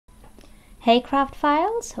Hey craft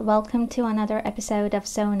files, welcome to another episode of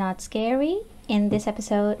Sew Not Scary. In this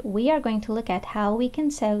episode we are going to look at how we can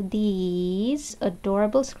sew these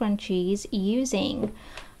adorable scrunchies using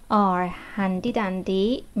our handy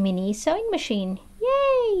dandy mini sewing machine.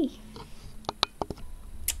 Yay!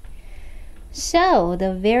 So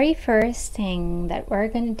the very first thing that we're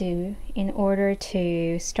going to do in order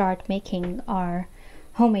to start making our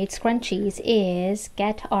homemade scrunchies is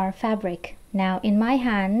get our fabric. Now in my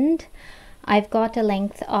hand I've got a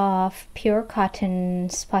length of pure cotton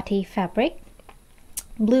spotty fabric,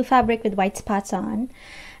 blue fabric with white spots on,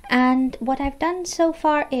 and what I've done so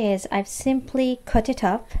far is I've simply cut it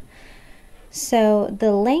up. So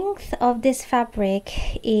the length of this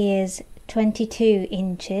fabric is 22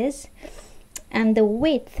 inches and the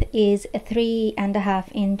width is 3.5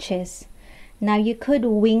 inches. Now you could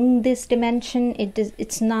wing this dimension,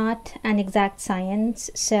 it's not an exact science,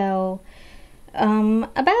 so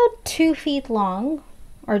about 2 feet long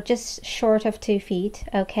or just short of 2 feet,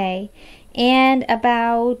 okay, and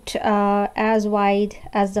about as wide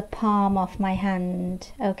as the palm of my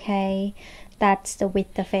hand, okay, that's the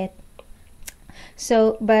width of it.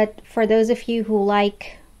 So but for those of you who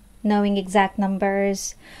like knowing exact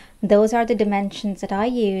numbers, those are the dimensions that I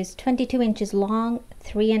use: 22 inches long,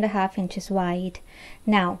 3.5 inches wide.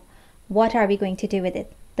 Now what are we going to do with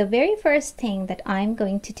it? The very first thing that I'm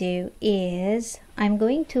going to do is I'm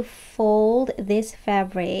going to fold this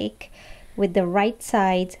fabric with the right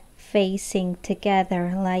sides facing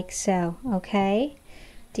together like so, okay?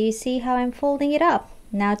 Do you see how I'm folding it up?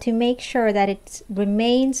 Now to make sure that it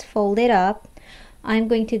remains folded up, I'm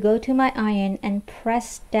going to go to my iron and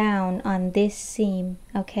press down on this seam,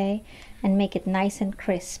 okay? And make it nice and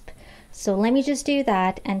crisp. So let me just do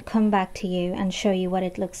that and come back to you and show you what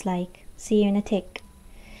it looks like. See you in a tick.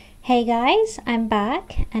 Hey guys, I'm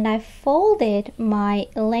back and I've folded my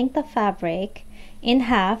length of fabric in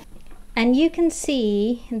half and you can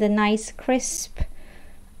see the nice crisp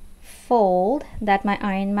fold that my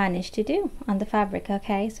iron managed to do on the fabric,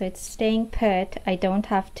 okay? So it's staying put. I don't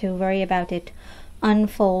have to worry about it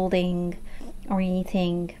unfolding or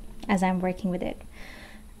anything as I'm working with it.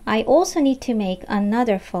 I also need to make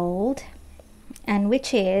another fold, and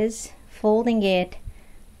which is folding it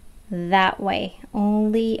that way,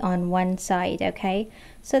 only on one side, okay?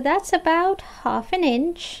 So that's about 1/2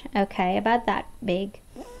 inch, okay, about that big.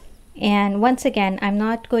 And once again, I'm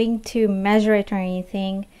not going to measure it or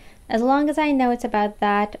anything. As long as I know it's about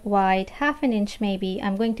that wide, 1/2 inch maybe,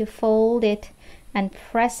 I'm going to fold it and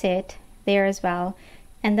press it there as well,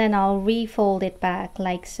 and then I'll refold it back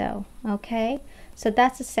like so, okay? So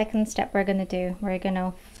that's the second step we're gonna do. We're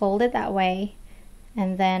gonna fold it that way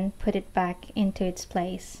and then put it back into its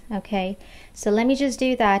place, okay? So let me just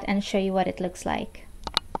do that and show you what it looks like.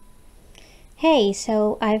 Hey,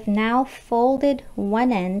 so I've now folded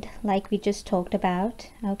one end like we just talked about,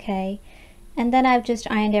 okay? And then I've just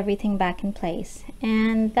ironed everything back in place,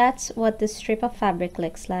 and that's what the strip of fabric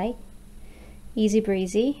looks like. Easy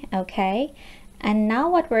breezy, okay? And now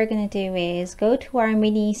what we're gonna do is go to our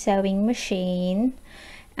mini sewing machine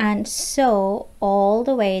and sew all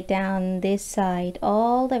the way down this side,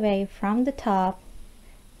 all the way from the top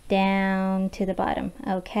down to the bottom,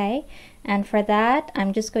 okay? And for that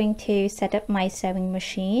I'm just going to set up my sewing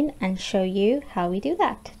machine and show you how we do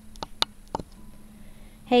that.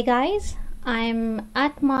 Hey guys, I'm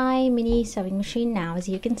at my mini sewing machine now, as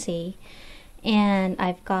you can see, and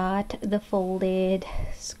I've got the folded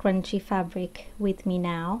scrunchie fabric with me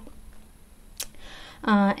now.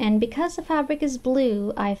 And because the fabric is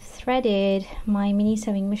blue, I've threaded my mini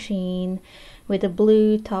sewing machine with a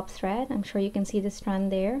blue top thread. I'm sure you can see the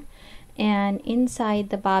strand there. And inside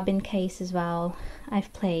the bobbin case as well,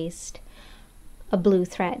 I've placed a blue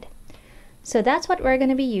thread. So that's what we're going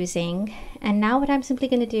to be using. And now what I'm simply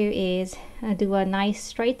going to do is do a nice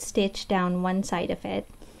straight stitch down one side of it.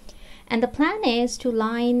 And the plan is to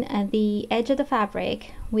line the edge of the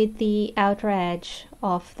fabric with the outer edge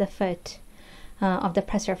of the foot, of the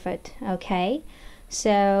presser foot, okay?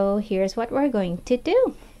 So here's what we're going to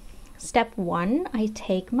do. Step 1, I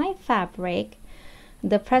take my fabric,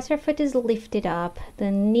 the presser foot is lifted up, the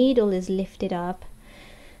needle is lifted up,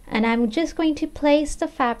 and I'm just going to place the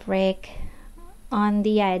fabric on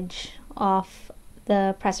the edge of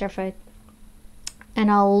the presser foot, and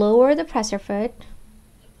I'll lower the presser foot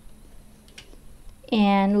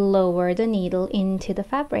and lower the needle into the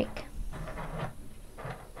fabric,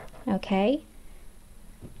 okay?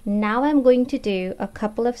 Now I'm going to do a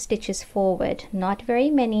couple of stitches forward, not very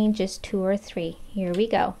many, just 2 or 3. Here we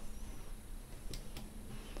go.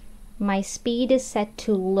 My speed is set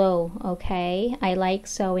to low, okay? I like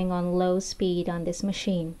sewing on low speed on this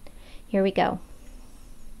machine. Here we go.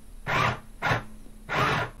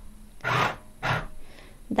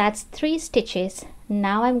 That's 3 stitches.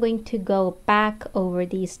 Now I'm going to go back over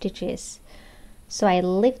these stitches. So I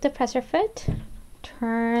lift the presser foot,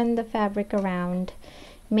 turn the fabric around,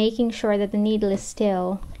 making sure that the needle is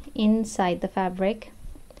still inside the fabric.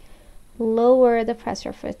 Lower the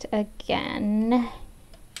presser foot again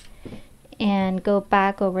and go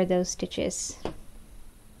back over those stitches.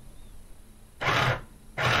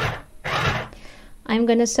 I'm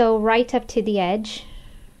going to sew right up to the edge.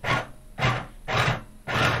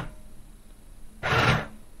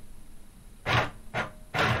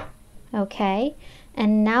 Okay,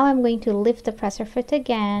 and now I'm going to lift the presser foot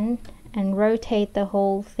again and rotate the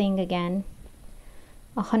whole thing again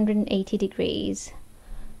 180 degrees.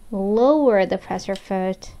 Lower the presser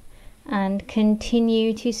foot and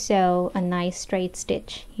continue to sew a nice straight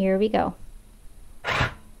stitch. Here we go.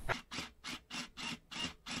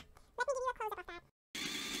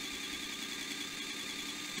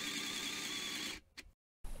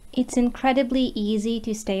 It's incredibly easy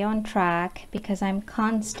to stay on track because I'm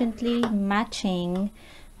constantly matching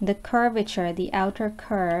the curvature, the outer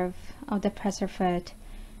curve of the presser foot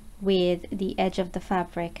with the edge of the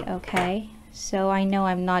fabric, okay? So I know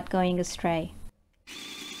I'm not going astray.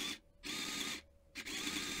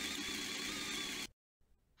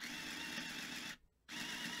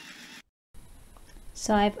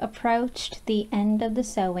 So I've approached the end of the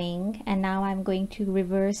sewing and now I'm going to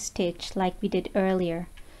reverse stitch like we did earlier.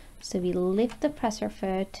 So we lift the presser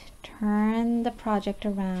foot, turn the project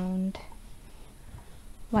around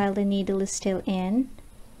while the needle is still in,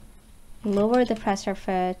 lower the presser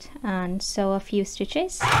foot and sew a few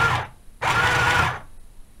stitches,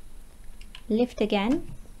 lift again,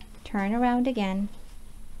 turn around again,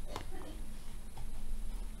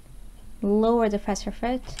 lower the presser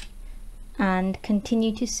foot and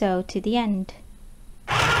continue to sew to the end.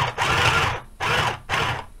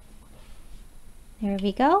 There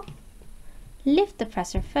we go. Lift the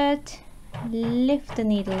presser foot, lift the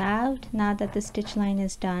needle out. Now that the stitch line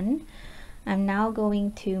is done, I'm now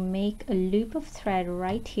going to make a loop of thread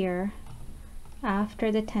right here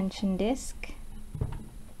after the tension disc.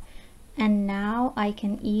 And now I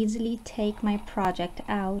can easily take my project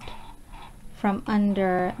out from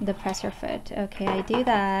under the presser foot. Okay, I do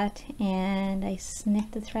that and I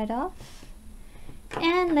snip the thread off.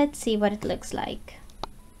 And let's see what it looks like.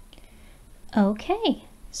 Okay,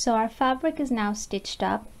 so our fabric is now stitched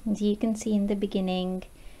up. As you can see in the beginning,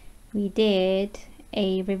 we did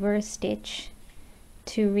a reverse stitch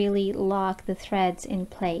to really lock the threads in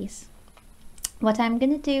place. What I'm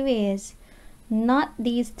going to do is knot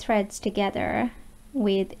these threads together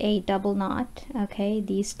with a double knot, okay,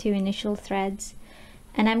 these 2 initial threads,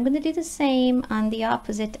 and I'm going to do the same on the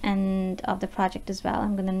opposite end of the project as well.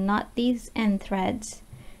 I'm going to knot these end threads,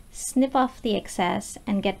 snip off the excess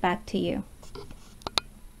and get back to you.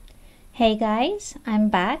 Hey guys, I'm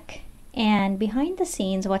back, and behind the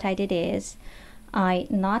scenes what I did is I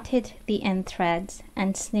knotted the end threads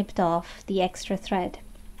and snipped off the extra thread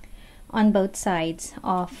on both sides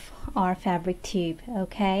of our fabric tube.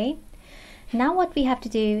 Okay, now what we have to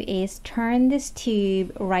do is turn this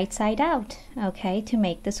tube right side out, okay, to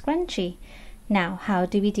make the scrunchie. Now how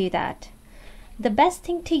do we do that? The best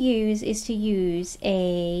thing to use is to use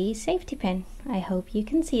a safety pin. I hope you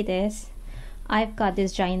can see this. I've got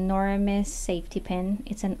this ginormous safety pin.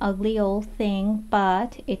 It's an ugly old thing,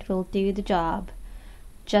 but it will do the job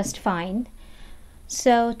just fine.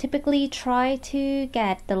 So typically try to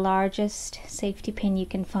get the largest safety pin you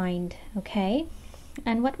can find, okay?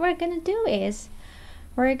 And what we're gonna do is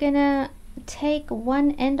we're gonna take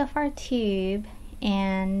one end of our tube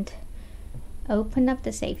and open up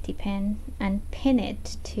the safety pin and pin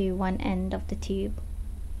it to one end of the tube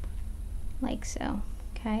like so.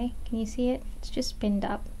 Okay, can you see it? It's just pinned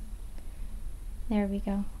up. There we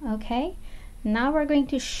go. Okay, now we're going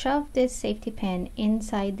to shove this safety pin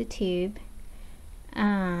inside the tube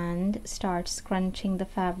and start scrunching the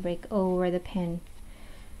fabric over the pin.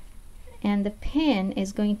 And the pin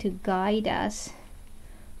is going to guide us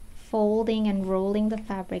folding and rolling the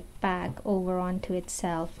fabric back over onto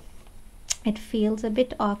itself. It feels a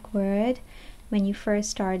bit awkward when you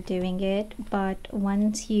first start doing it, but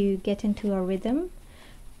once you get into a rhythm,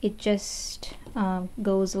 it just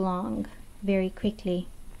goes along very quickly.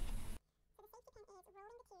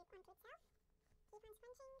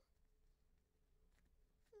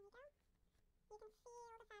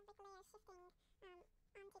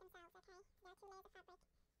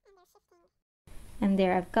 And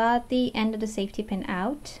there, I've got the end of the safety pin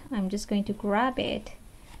out. I'm just going to grab it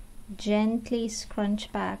gently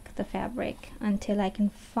scrunch back the fabric until I can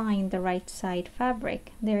find the right side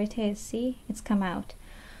fabric. There it is, see, it's come out.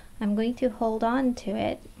 I'm going to hold on to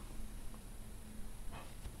it,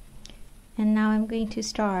 and now I'm going to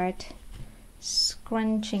start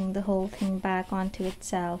scrunching the whole thing back onto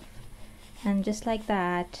itself, and just like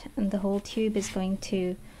that, and the whole tube is going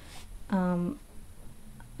to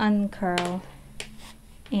uncurl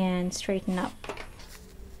and straighten up.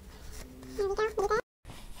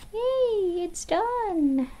 Yay, it's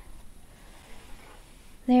done.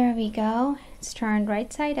 There we go. It's turned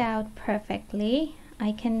right side out perfectly.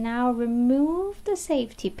 I can now remove the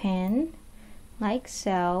safety pin like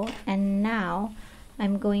so, and now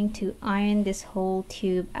I'm going to iron this whole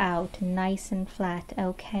tube out nice and flat.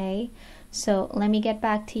 Okay, so let me get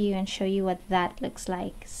back to you and show you what that looks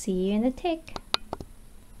like. See you in a tick.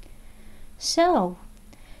 So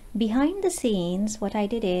behind the scenes, what I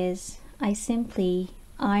did is I simply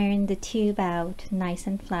ironed the tube out nice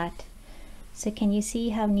and flat. So can you see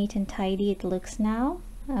how neat and tidy it looks now?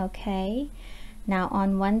 Okay, now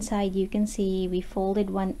on one side you can see we folded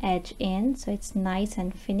one edge in, so it's nice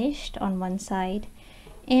and finished on one side,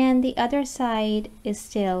 and the other side is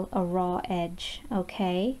still a raw edge.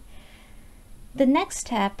 Okay, the next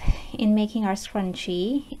step in making our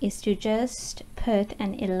scrunchie is to just put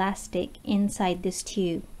an elastic inside this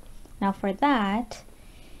tube. Now for that,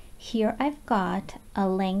 here I've got a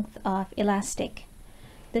length of elastic.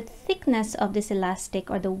 The thickness of this elastic,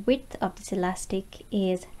 or the width of this elastic,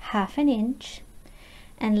 is 1/2 inch,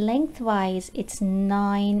 and lengthwise it's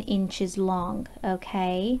 9 inches long.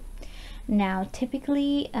 Okay, now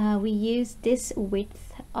typically we use this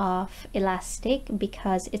width of elastic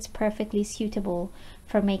because it's perfectly suitable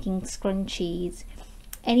for making scrunchies.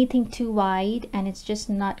 Anything too wide and it's just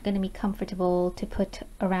not going to be comfortable to put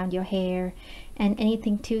around your hair, and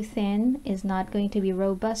anything too thin is not going to be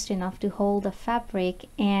robust enough to hold the fabric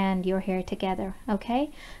and your hair together.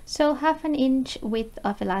 Okay, so 1/2 inch width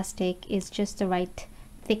of elastic is just the right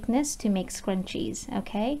thickness to make scrunchies.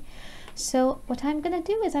 Okay, so what I'm gonna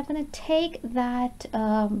do is I'm gonna take that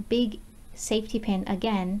big safety pin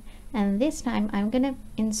again, and this time I'm gonna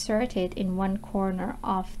insert it in one corner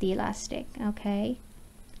of the elastic. Okay,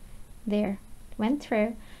 there, went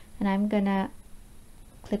through, and I'm gonna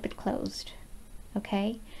clip it closed.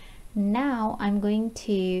 Okay, now I'm going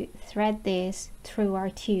to thread this through our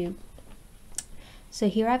tube. So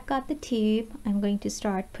here I've got the tube. I'm going to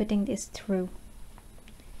start putting this through.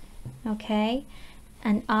 Okay,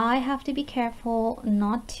 and I have to be careful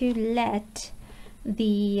not to let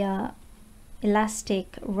the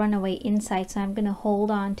elastic run away inside, so I'm going to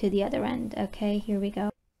hold on to the other end. Okay, here we go.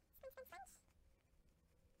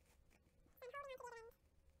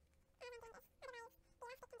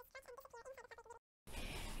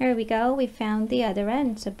 Here we go, we found the other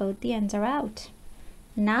end, so both the ends are out.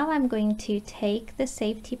 Now I'm going to take the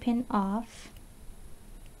safety pin off.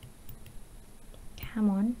 Come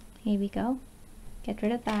on, here we go. Get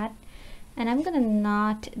rid of that. And I'm going to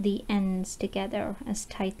knot the ends together as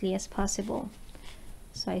tightly as possible.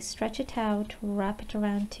 So I stretch it out, wrap it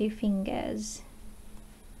around 2 fingers,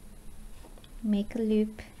 make a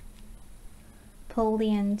loop, pull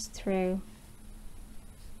the ends through.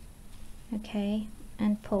 Okay,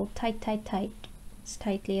 and pull tight, as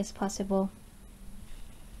tightly as possible.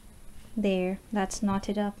 There, that's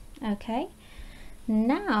knotted up. Okay,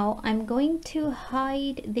 now I'm going to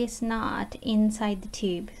hide this knot inside the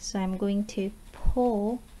tube, so I'm going to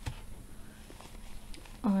pull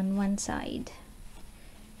on one side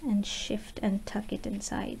and shift and tuck it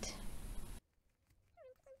inside.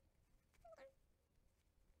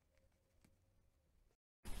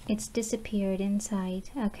 It's disappeared inside.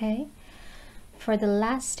 Okay, for the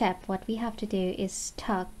last step, what we have to do is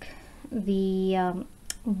tuck the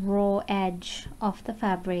raw edge of the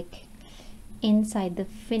fabric inside the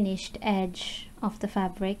finished edge of the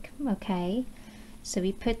fabric. Okay, so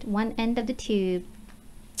we put one end of the tube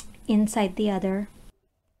inside the other.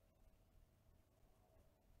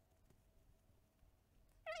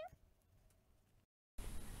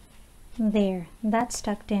 There, that's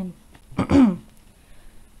tucked in.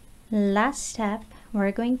 Last step,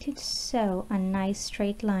 we're going to sew a nice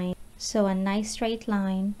straight line. Sew a nice straight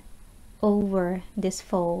line over this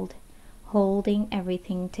fold, holding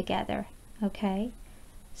everything together. Okay,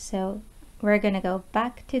 so we're gonna go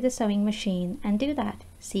back to the sewing machine and do that.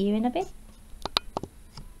 See you in a bit.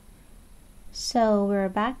 So we're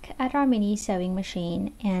back at our mini sewing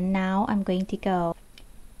machine, and now I'm going to go.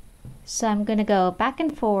 So I'm gonna go back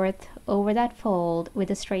and forth over that fold with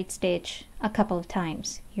a straight stitch a couple of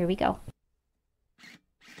times. Here we go.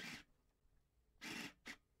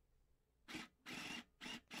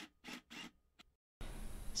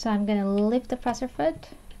 So I'm going to lift the presser foot,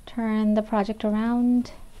 turn the project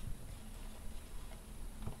around,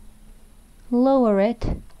 lower it,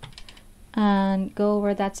 and go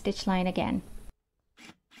over that stitch line again.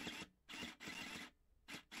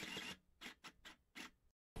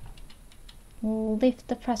 Lift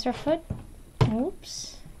the presser foot,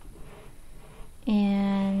 oops,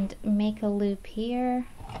 and make a loop here.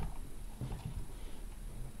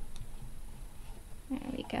 There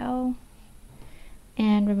we go.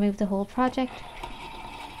 And remove the whole project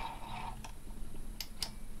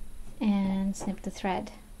and snip the thread.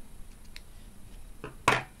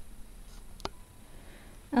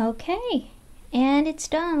 Okay, and it's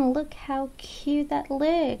done. Look how cute that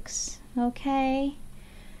looks. Okay,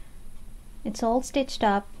 it's all stitched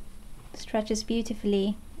up, stretches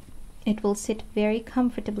beautifully. It will sit very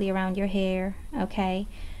comfortably around your hair. Okay,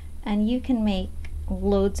 and you can make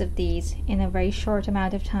loads of these in a very short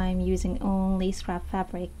amount of time using only scrap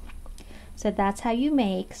fabric. So that's how you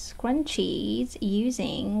make scrunchies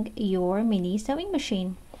using your mini sewing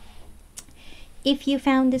machine. If you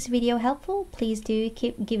found this video helpful, please do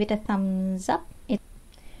give it a thumbs up.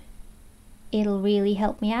 It'll really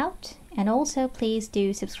help me out. And also please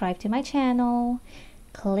do subscribe to my channel,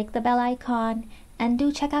 click the bell icon, and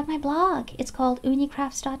do check out my blog. It's called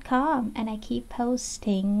ooniCrafts.com, and I keep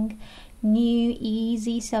posting new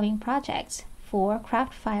easy sewing projects for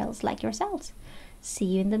craft files like yourselves. See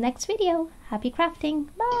you in the next video. Happy crafting.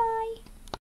 Bye.